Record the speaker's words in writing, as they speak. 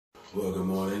Well, good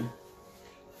morning.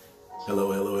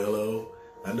 Hello, hello, hello.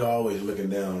 I know I'm always looking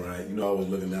down, right? You know, I always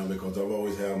looking down because I've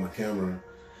always had my camera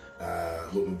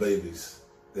with my babies.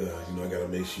 You know, I got to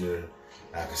make sure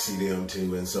I can see them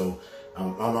too. And so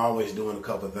I'm always doing a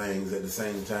couple of things at the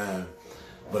same time.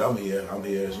 But I'm here.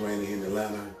 It's raining here in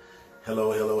Atlanta.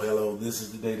 Hello, hello, hello. This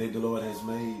is the day that the Lord has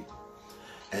made.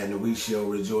 And we shall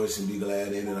rejoice and be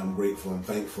glad in it. I'm grateful. I'm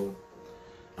thankful.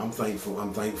 I'm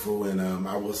thankful. And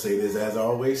I will say this, as I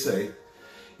always say,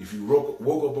 if you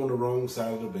woke up on the wrong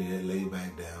side of the bed, lay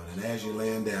back down. And as you're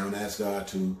laying down, ask God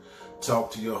to talk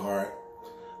to your heart.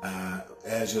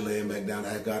 As you're laying back down,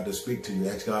 ask God to speak to you.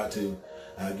 Ask God to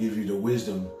give you the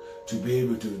wisdom to be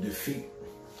able to defeat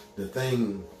the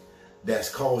thing that's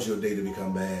caused your day to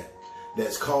become bad,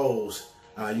 that's caused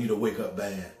you to wake up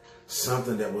bad.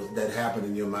 Something that happened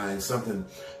in your mind, something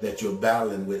that you're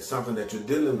battling with, something that you're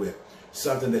dealing with,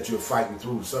 something that you're fighting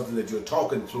through, something that you're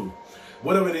talking through.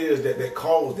 Whatever it is that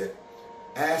caused it,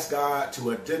 ask God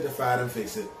to identify it and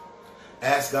fix it.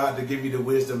 Ask God to give you the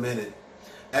wisdom in it.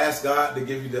 Ask God to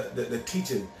give you the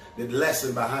teaching, the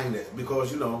lesson behind it.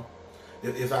 Because, you know,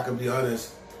 if I can be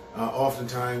honest,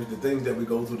 oftentimes the things that we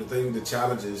go through, the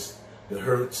challenges, the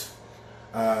hurts,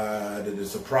 the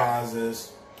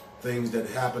surprises, things that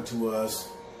happen to us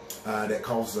that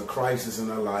causes a crisis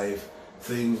in our life,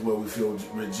 things where we feel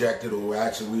rejected, or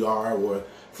actually we are, or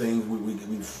things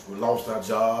we've lost our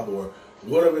job, or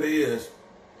whatever it is,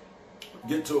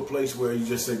 get to a place where you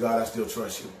just say, God, I still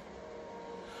trust you.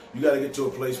 You got to get to a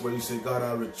place where you say, God,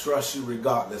 I trust you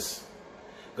regardless.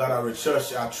 God, I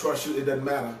trust you. It doesn't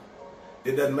matter.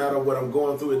 It doesn't matter what I'm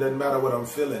going through. It doesn't matter what I'm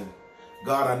feeling.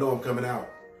 God, I know I'm coming out.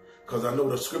 Because I know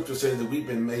the scripture says that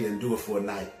weeping may endure for a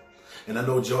night. And I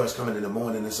know joy is coming in the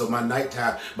morning. And so my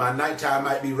nighttime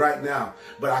might be right now,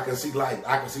 but I can see light.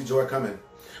 I can see joy coming.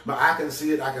 I can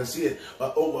see it.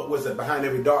 Behind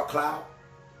every dark cloud?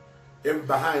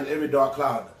 Behind every dark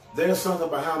cloud. There's something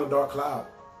behind a dark cloud.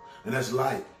 And that's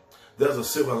light. There's a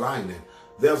silver lining.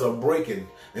 There's a breaking.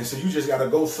 And so you just got to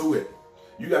go through it.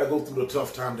 You got to go through the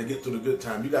tough time to get to the good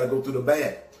time. You got to go through the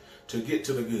bad to get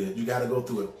to the good. You got to go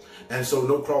through it. And so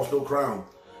no cross, no crown.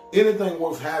 Anything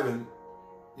worth having,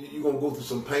 you're going to go through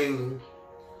some pain.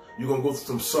 You're going to go through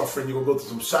some suffering. You're going to go through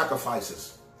some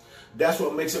sacrifices. That's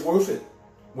what makes it worth it.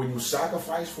 When you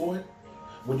sacrifice for it,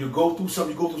 when you go through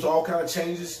something, you go through all kinds of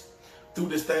changes through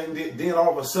this thing, then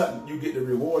all of a sudden you get the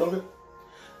reward of it.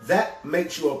 That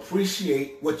makes you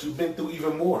appreciate what you've been through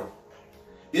even more.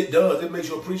 It does. It makes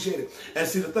you appreciate it. And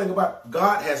see, the thing about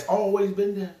God has always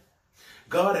been there.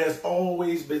 God has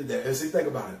always been there. And see, think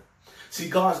about it. See,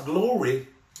 God's glory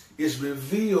is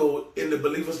revealed in the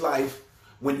believer's life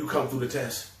when you come through the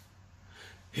test.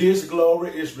 His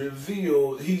glory is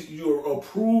revealed. You're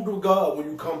approved of God when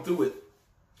you come through it.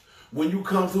 When you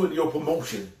come through it, your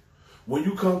promotion. When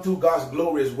you come through, God's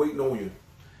glory is waiting on you.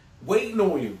 Waiting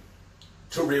on you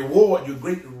to reward you.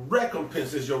 Great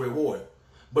recompense is your reward.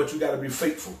 But you got to be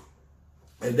faithful.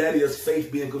 And that is faith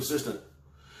being consistent.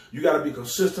 You got to be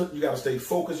consistent. You got to stay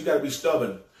focused. You got to be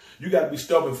stubborn. You got to be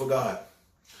stubborn for God.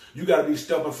 You got to be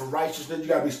stubborn for righteousness. You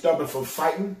got to be stubborn for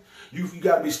fighting. You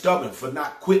got to be stubborn for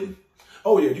not quitting.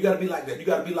 Oh yeah, you got to be like that. You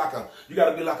got to be like a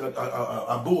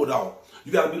bulldog.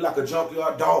 You got to be like a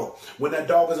junkyard dog. When that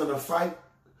dog is in a fight,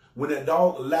 when that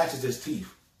dog latches his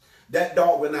teeth, that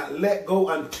dog will not let go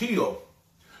until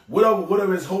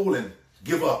whatever is holding,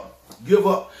 give up. Give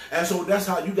up. And so that's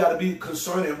how you got to be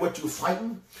concerned in what you're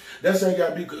fighting. That's how you got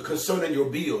to be concerned in your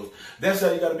bills. That's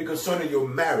how you got to be concerned in your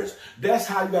marriage. That's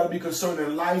how you got to be concerned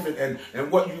in life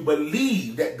and what you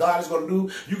believe that God is going to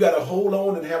do. You got to hold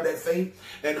on and have that faith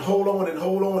and hold on and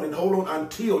hold on and hold on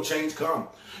until change comes.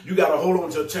 You got to hold on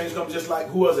until change comes, just like,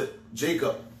 who was it?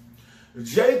 Jacob,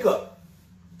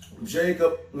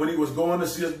 when he was going to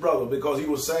see his brother because he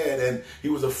was sad and he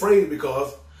was afraid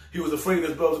because his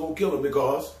brother was going to kill him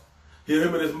because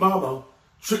him and his mama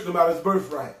tricked him out of his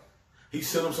birthright. He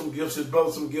sent him some gifts, his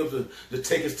brother some gifts to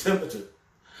take his temperature.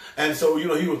 And so, you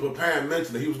know, he was preparing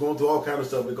mentally. He was going through all kinds of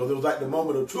stuff because it was like the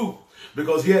moment of truth.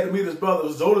 Because he had to meet his brother,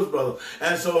 his oldest brother.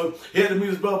 And so he had to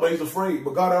meet his brother, but he's afraid.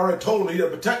 But God already told him he had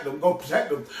to protect him, go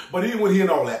protect him. But he wouldn't hear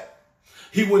all that.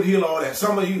 He wouldn't hear all that.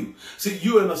 Some of you, see,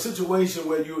 you're in a situation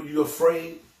where you're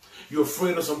afraid. You're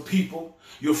afraid of some people.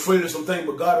 You're afraid of some things,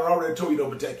 but God already told you to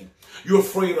protect you. You're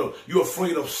afraid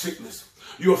of sickness.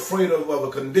 You're afraid of a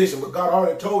condition, but God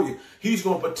already told you he's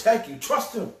going to protect you.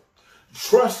 Trust him.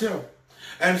 Trust him.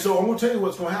 And so I'm going to tell you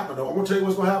what's going to happen, though. I'm going to tell you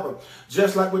what's going to happen.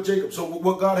 Just like with Jacob. So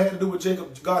what God had to do with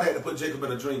Jacob, God had to put Jacob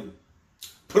in a dream.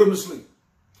 Put him to sleep.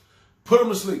 Put him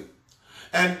to sleep.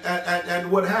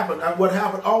 And what happened? And what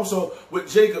happened also with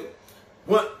Jacob,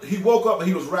 when he woke up and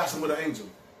he was wrestling with an angel.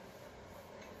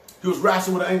 He was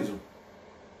wrestling with an angel.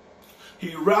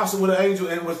 He wrestled with an angel,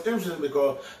 and it was interesting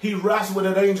because he wrestled with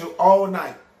an angel all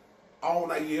night. All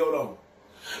night he held on.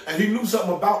 And he knew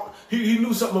something about he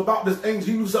knew something about this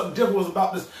angel. He knew something different was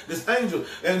about this angel.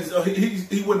 And so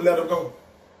he wouldn't let him go.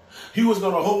 He was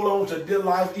going to hold on to dear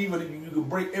life, even if you could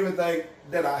break everything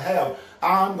that I have.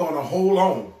 I'm going to hold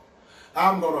on.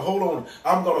 I'm going to hold on.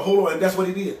 I'm going to hold on. And that's what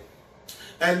he did.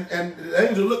 And the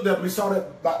angel looked up and he saw that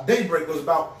about daybreak was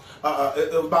about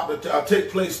to take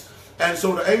place. And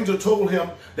so the angel told him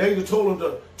to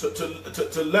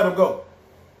let him go.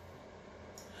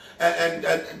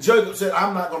 And Jacob said,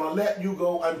 I'm not going to let you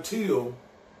go until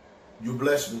you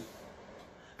bless me.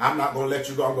 I'm not going to let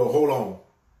you go. I'm going to hold on.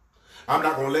 I'm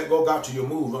not going to let go, God, till you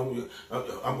move. I'm going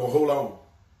to hold on.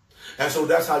 And so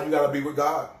that's how you got to be with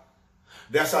God.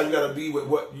 That's how you got to be with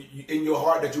what in your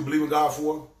heart that you believe in God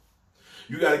for.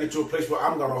 You got to get to a place where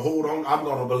I'm going to hold on. I'm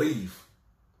going to believe.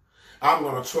 I'm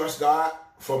going to trust God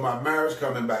for my marriage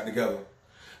coming back together.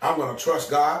 I'm going to trust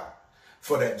God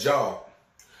for that job.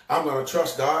 I'm going to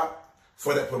trust God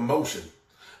for that promotion.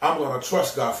 I'm going to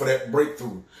trust God for that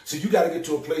breakthrough. So you got to get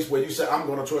to a place where you say, I'm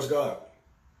going to trust God.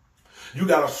 You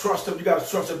got to trust him. You got to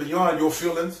trust him beyond your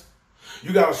feelings.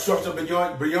 You got to trust him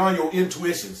beyond your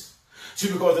intuitions. See,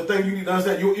 because the thing you need to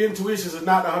understand, your intuitions is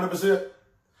not 100%.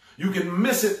 You can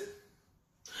miss it.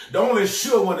 The only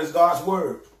sure one is God's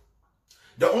word.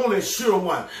 The only sure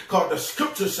one, because the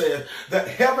scripture says that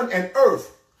heaven and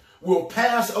earth will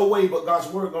pass away, but God's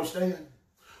word going to stand.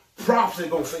 Prophecy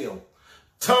going to fail.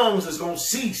 Tongues is going to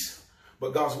cease,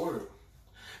 but God's word.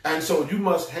 And so you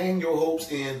must hang your hopes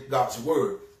in God's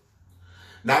word.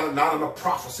 Not in a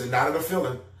prophecy, not in a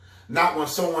feeling, not when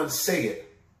someone say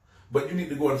it, but you need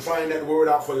to go and find that word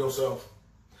out for yourself.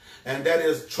 And that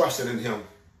is trusting in him.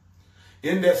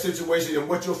 In that situation and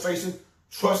what you're facing,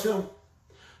 trust him.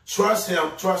 Trust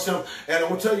him, trust him. And I'm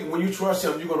going to tell you, when you trust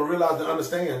him, you're going to realize and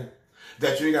understand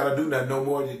that you ain't got to do nothing no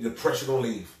more. The pressure going to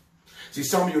leave. See,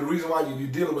 some of you, the reason why you're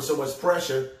dealing with so much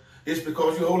pressure is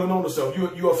because you're holding on to yourself.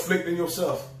 You're afflicting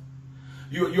yourself.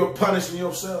 You're punishing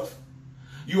yourself.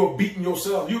 You're beating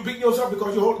yourself. You're beating yourself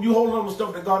because you're holding on to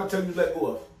stuff that God will tell you to let go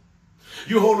of.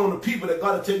 You're holding on to people that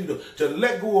God will tell you to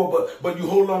let go of, but you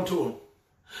hold on to them.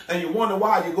 And you wonder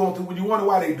why you're going through, you wonder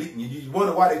why they're beating you. You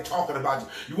wonder why they're talking about you.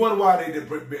 You wonder why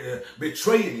they're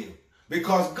betraying you.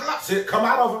 Because God said, come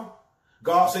out of them.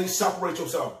 God said, separate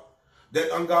yourself.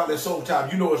 That ungodly soul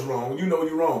type, you know it's wrong. You know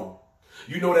you're wrong.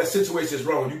 You know that situation is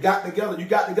wrong. You got together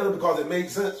because it made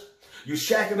sense. You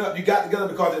shacking up, you got together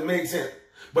because it made sense.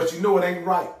 But you know it ain't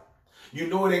right. You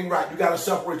know it ain't right. You got to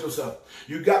separate yourself.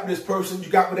 You got with this person, you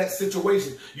got with that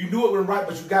situation. You knew it wasn't right,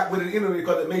 but you got with it anyway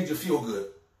because it made you feel good.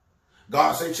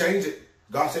 God said, change it.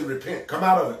 God said, repent. Come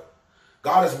out of it.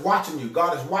 God is watching you.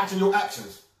 God is watching your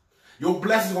actions. Your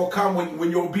blessings will come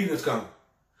when your obedience comes.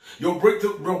 Your breakthrough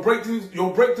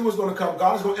is going to come.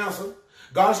 God is going to answer.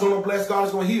 God is going to bless. God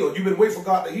is going to heal. You've been waiting for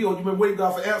God to heal. You've been waiting for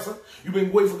God for answer. You've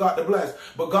been waiting for God to bless.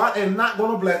 But God is not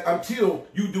going to bless until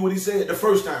you do what he said the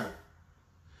first time.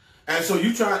 And so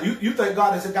you think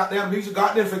God has got the amnesia.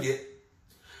 God didn't forget.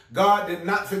 God did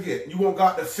not forget. You want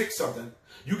God to fix something.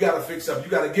 You got to fix something. You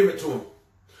got to give it to him.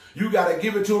 You got to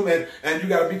give it to him and you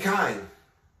got to be kind.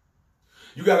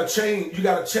 You got to change. You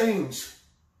got to change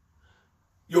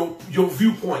your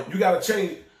viewpoint. You got to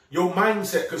change your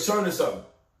mindset concerning something.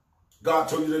 God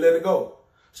told you to let it go.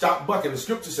 Stop bucking. The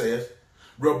scripture says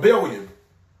rebellion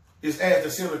is as the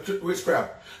sin of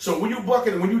witchcraft. So when you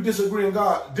bucking, when you disagreeing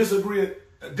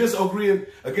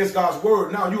against God's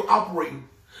word, now you're operating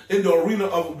in the arena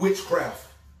of witchcraft.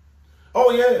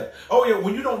 Oh yeah. Oh yeah.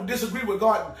 When you don't disagree with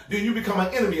God, then you become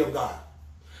an enemy of God.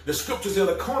 The scripture says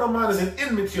the carnal mind is an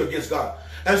enmity against God.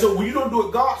 And so when you don't do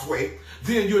it God's way,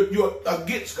 then you're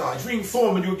against God. If you ain't for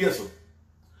him and you're against him.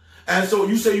 And so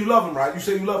you say you love him, right? You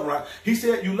say you love him, right? He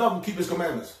said you love him, keep his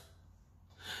commandments.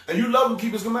 And you love him,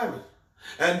 keep his commandments.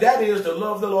 And that is to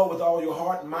love the Lord with all your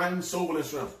heart, mind, soul, and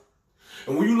strength.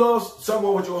 And when you love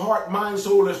someone with your heart, mind,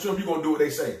 soul, and strength, you're going to do what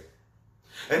they say.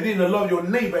 And then to love your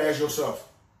neighbor as yourself.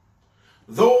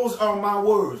 Those are my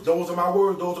words. Those are my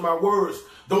words. Those are my words.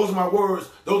 Those are my words.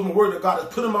 Those are my words that God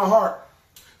has put in my heart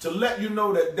to let you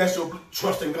know that that's your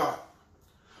trust in God.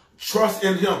 Trust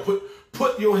in him.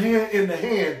 Put your hand in the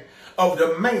hand of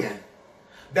the man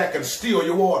that can steal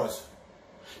your waters.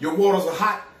 Your waters are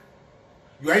hot.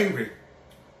 You're angry,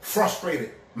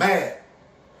 frustrated, mad,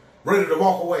 ready to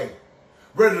walk away,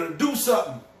 ready to do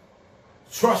something.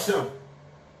 Trust him.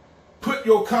 Put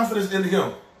your confidence in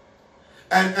him.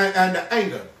 And the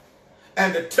anger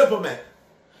and the temperament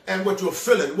and what you're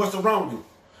feeling, what's around you.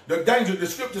 The danger, the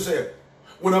scripture said,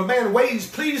 when a man ways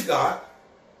please God,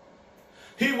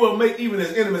 He will make even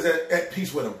his enemies at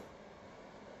peace with him.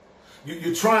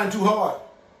 You're trying too hard.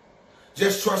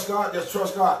 Just trust God. Just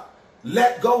trust God.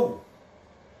 Let go.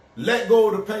 Let go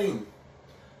of the pain.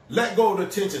 Let go of the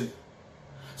tension.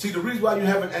 See, the reason why you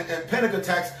have panic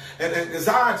attacks and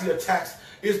anxiety attacks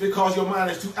is because your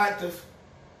mind is too active.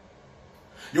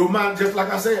 Your mind, just like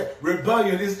I said,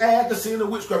 rebellion is add to sin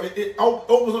and witchcraft. It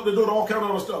opens up the door to all kinds of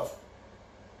other stuff.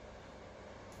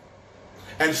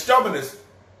 And stubbornness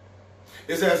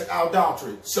is as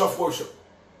idolatry, self-worship.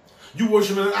 You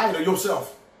worship an idol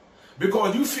yourself.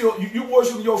 Because you feel you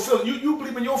worship your feelings. You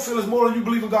believe in your feelings more than you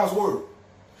believe in God's word.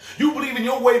 You believe in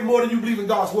your way more than you believe in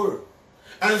God's word.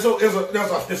 And so there's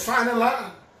a defining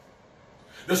line.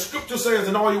 The scripture says,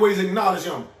 in all your ways acknowledge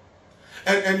him.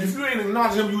 And if you ain't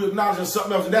acknowledging him, you acknowledging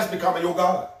something else, and that's becoming your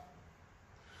God.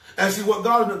 And see what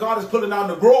God is putting down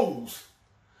the groves,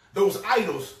 those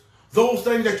idols, those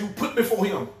things that you put before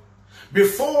him.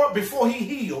 Before he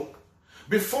healed,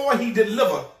 before he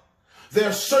delivered, there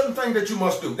are certain things that you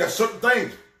must do. There are certain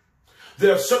things.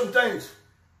 There are certain things.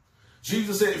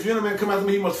 Jesus said, if any man come after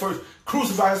me, he must first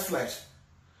crucify his flesh.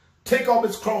 Take off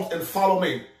his cross and follow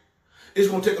me. It's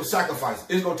going to take a sacrifice.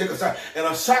 It's going to take a sacrifice. And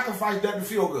a sacrifice doesn't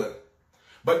feel good.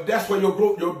 But that's where your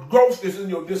growth is in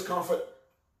your discomfort.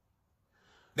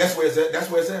 That's where it's at. That's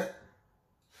where it's at.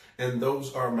 And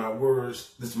those are my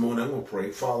words this morning. I'm going to pray.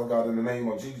 Father God, in the name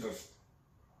of Jesus.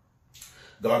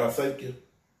 God, I thank you.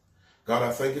 God,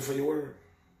 I thank you for your word.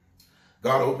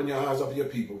 God, open your eyes up to your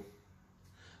people.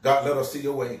 God, let us see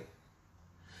your way.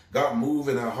 God, move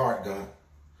in our heart, God.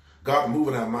 God, move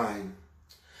in our mind.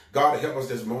 God, help us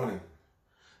this morning.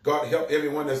 God, help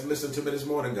everyone that's listening to me this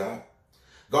morning, God.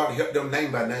 God, help them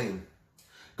name by name.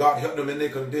 God, help them in their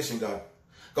condition, God.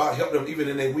 God, help them even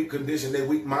in their weak condition, their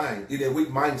weak mind, in their weak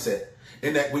mindset,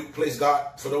 in that weak place,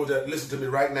 God, for those that listen to me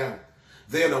right now.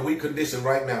 They're in a weak condition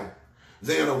right now.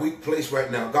 They're in a weak place right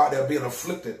now. God, they're being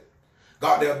afflicted.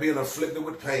 God, they're being afflicted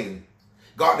with pain.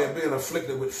 God, they're being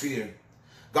afflicted with fear.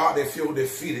 God, they feel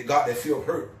defeated. God, they feel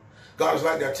hurt. God, it's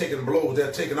like they're taking blows.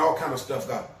 They're taking all kind of stuff,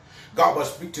 God. God, but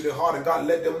speak to their heart and God,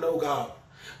 let them know, God.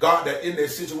 God, that in their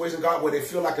situation, God, where they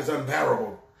feel like it's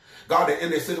unbearable. God, that in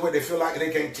their situation where they feel like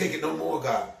they can't take it no more,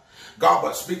 God. God,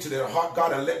 but speak to their heart,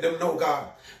 God, and let them know, God.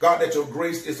 God, that your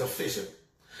grace is sufficient.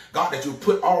 God, that you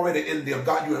put already in them.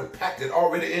 God, you impacted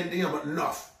already in them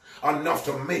enough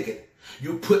to make it.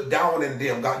 You put down in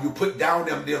them, God. You put down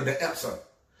in them the answer.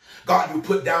 God, you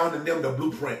put down in them the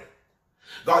blueprint.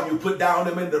 God, you put down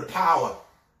in them the power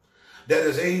that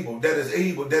is able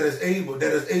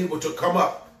to come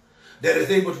up, that is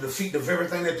able to defeat the very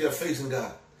thing that they're facing,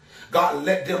 God. God,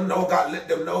 let them know, God, let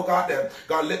them know, God, that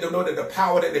God, let them know that the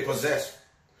power that they possess.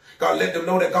 God, let them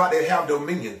know that, God, they have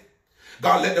dominion.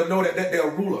 God, let them know that they're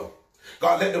a ruler.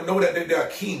 God, let them know that they're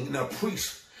a king and a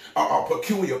priest, a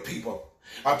peculiar people,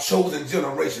 a chosen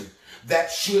generation that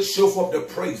should show forth the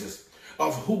praises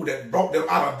of who that brought them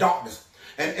out of darkness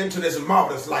and into this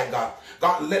marvelous light, God.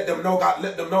 God, let them know, God,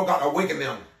 let them know, God, awaken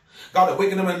them. God,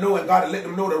 awaken them and know, and God, let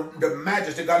them know the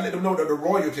majesty, God, let them know the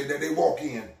royalty that they walk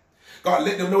in. God,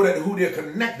 let them know that who they're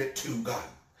connected to, God.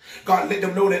 God, let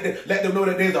them know that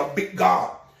there's a big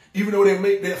God, even though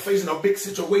they're facing a big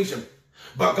situation.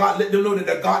 But God, let them know that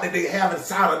the God that they have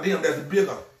inside of them that's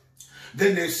bigger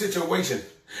than their situation.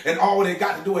 And all they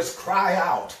got to do is cry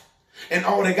out. And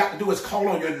all they got to do is call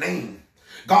on your name.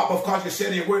 God, because you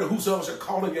said in your word, whosoever shall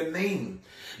call on your name,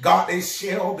 God, they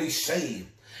shall be saved.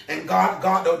 And God,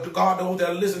 those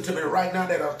that listen to me right now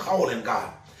that are calling,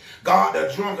 God. God,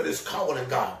 the drunkard is calling,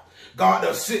 God. God,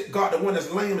 the sick, God, the one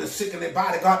that's lame and sick in their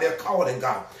body, God, they're calling,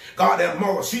 God. God, their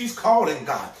mother, she's calling,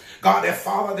 God. God, their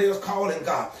father, they're calling,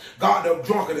 God. God, the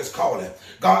drunkard is calling.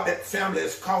 God, that family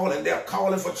is calling. They're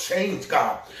calling for change,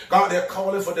 God. God, they're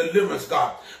calling for deliverance,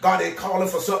 God. God, they're calling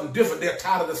for something different. They're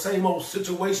tired of the same old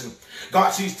situation.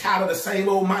 God, she's tired of the same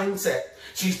old mindset.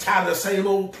 She's tired of the same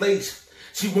old place.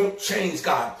 She won't change,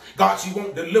 God. God, she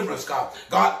won't deliverance, God.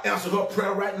 God, answer her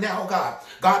prayer right now, God.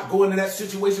 God, go into that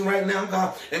situation right now,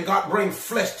 God. And God, bring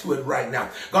flesh to it right now.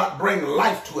 God, bring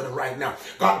life to it right now.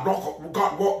 God,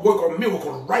 work a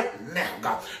miracle right now,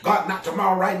 God. God, not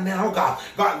tomorrow, right now, God.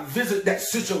 God, visit that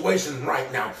situation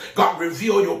right now. God,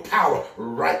 reveal your power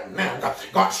right now, God.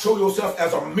 God, show yourself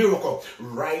as a miracle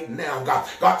right now, God.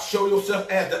 God, show yourself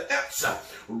as the answer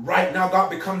right now. God,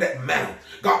 become that man.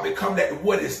 God, become that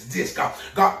what is this, God.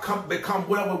 God, become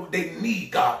whatever they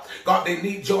need, God. God, they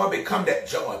need joy, become that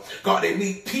joy. God, they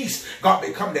need peace. God,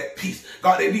 become that peace.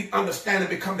 God, they need understanding,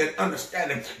 become that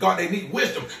understanding. God, they need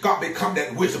wisdom. God, become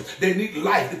that wisdom. They need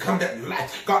life, become that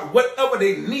life. God, whatever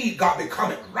they need, God,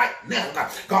 become it right now,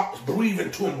 God. God, breathe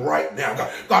into them right now,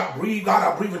 God. God, breathe,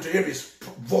 God, I breathe into every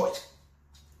voice.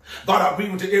 God, I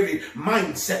breathe into every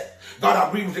mindset. God, I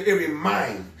breathe into every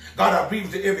mind. God, I breathe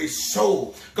into every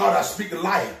soul. God, I speak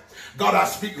life. God, I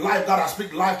speak life. God, I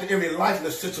speak life to every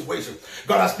lifeless situation.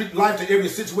 God, I speak life to every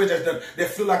situation that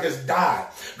feel like it's died.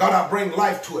 God, I bring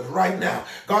life to it right now.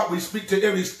 God, we speak to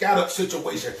every scattered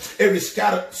situation, every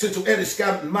scattered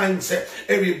mindset,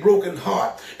 every broken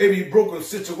heart, every broken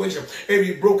situation,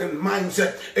 every broken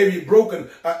mindset, every broken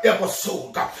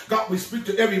episode. God, we speak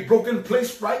to every broken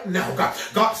place right now.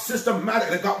 God,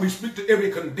 systematically, God, we speak to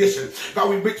every condition.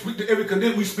 God, we speak to every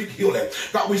condition. We speak healing.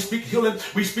 God, we speak healing.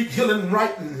 We speak healing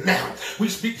right now. We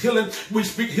speak healing. We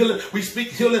speak healing. We speak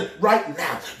healing right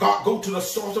now. God, go to the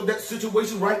source of that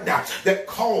situation right now that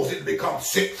caused it to become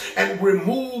sick and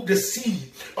remove the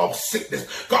seed of sickness.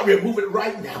 God, remove it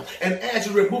right now. And as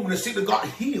you're removing the sickness, God,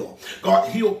 heal. God,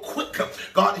 heal quick.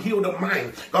 God, heal the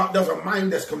mind. God, there's a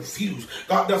mind that's confused.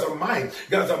 God, there's a mind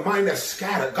that's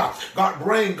scattered.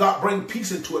 God, bring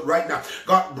peace into it right now.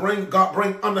 God, bring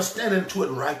understanding to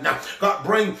it right now. God,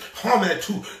 bring harmony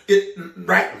to it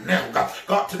right now.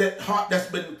 God, to that heart that's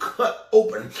been cut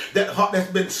open, that heart that's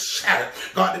been shattered,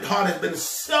 God, that heart has been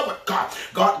severed.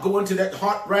 God, go into that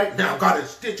heart right now. God, and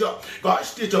stitch up. God,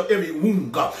 stitch up every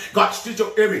wound. God, stitch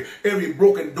up every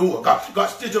broken door. God,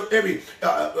 stitch up every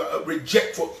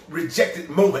rejected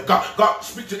moment. God,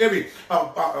 speak to every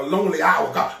lonely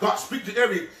hour. God, speak to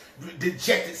every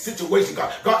dejected situation.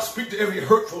 God, speak to every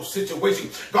hurtful situation.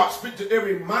 God, speak to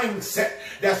every mindset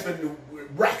that's been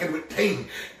racking with pain.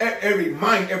 Every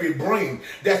mind, every brain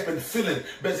that's been feeling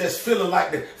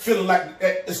like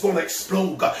it's going to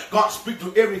explode. God, speak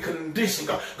to every condition.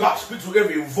 God, speak to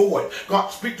every void. God,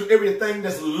 speak to everything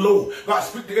that's low. God,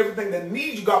 speak to everything that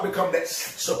needs you. God, become that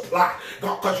supply.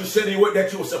 God, because you said in your word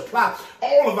that you will supply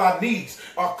all of our needs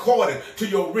according to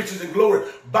your riches and glory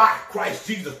by Christ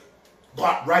Jesus.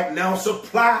 God, right now,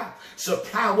 supply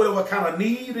whatever kind of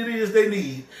need it is they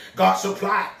need. God,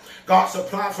 supply. God,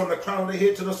 supply from the crown of their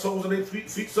head to the soles of their feet.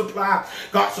 Supply.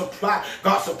 God,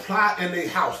 supply in their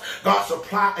house. God,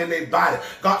 supply in their body.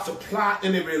 God, supply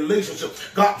in their relationship.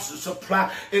 God,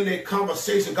 supply in their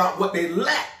conversation. God, what they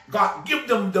lack. God, give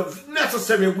them the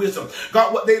necessary wisdom.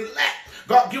 God, what they lack.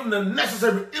 God, give them the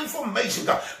necessary information.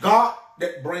 God,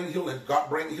 that bring healing. God,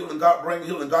 bring healing. God, bring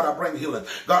healing. God, I bring healing.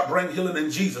 God, bring healing in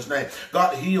Jesus' name.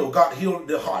 God, heal. God, heal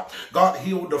the heart. God,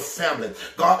 heal the family.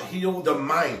 God, heal the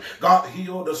mind. God,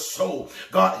 heal the soul.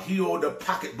 God, heal the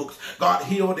pocketbooks. God,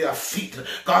 heal their feet.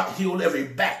 God, heal every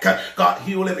back. God,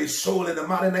 heal every soul in the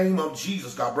mighty name of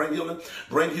Jesus. God, bring healing.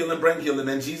 Bring healing. Bring healing.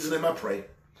 In Jesus' name I pray.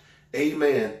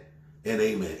 Amen and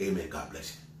amen. Amen. God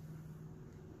bless you.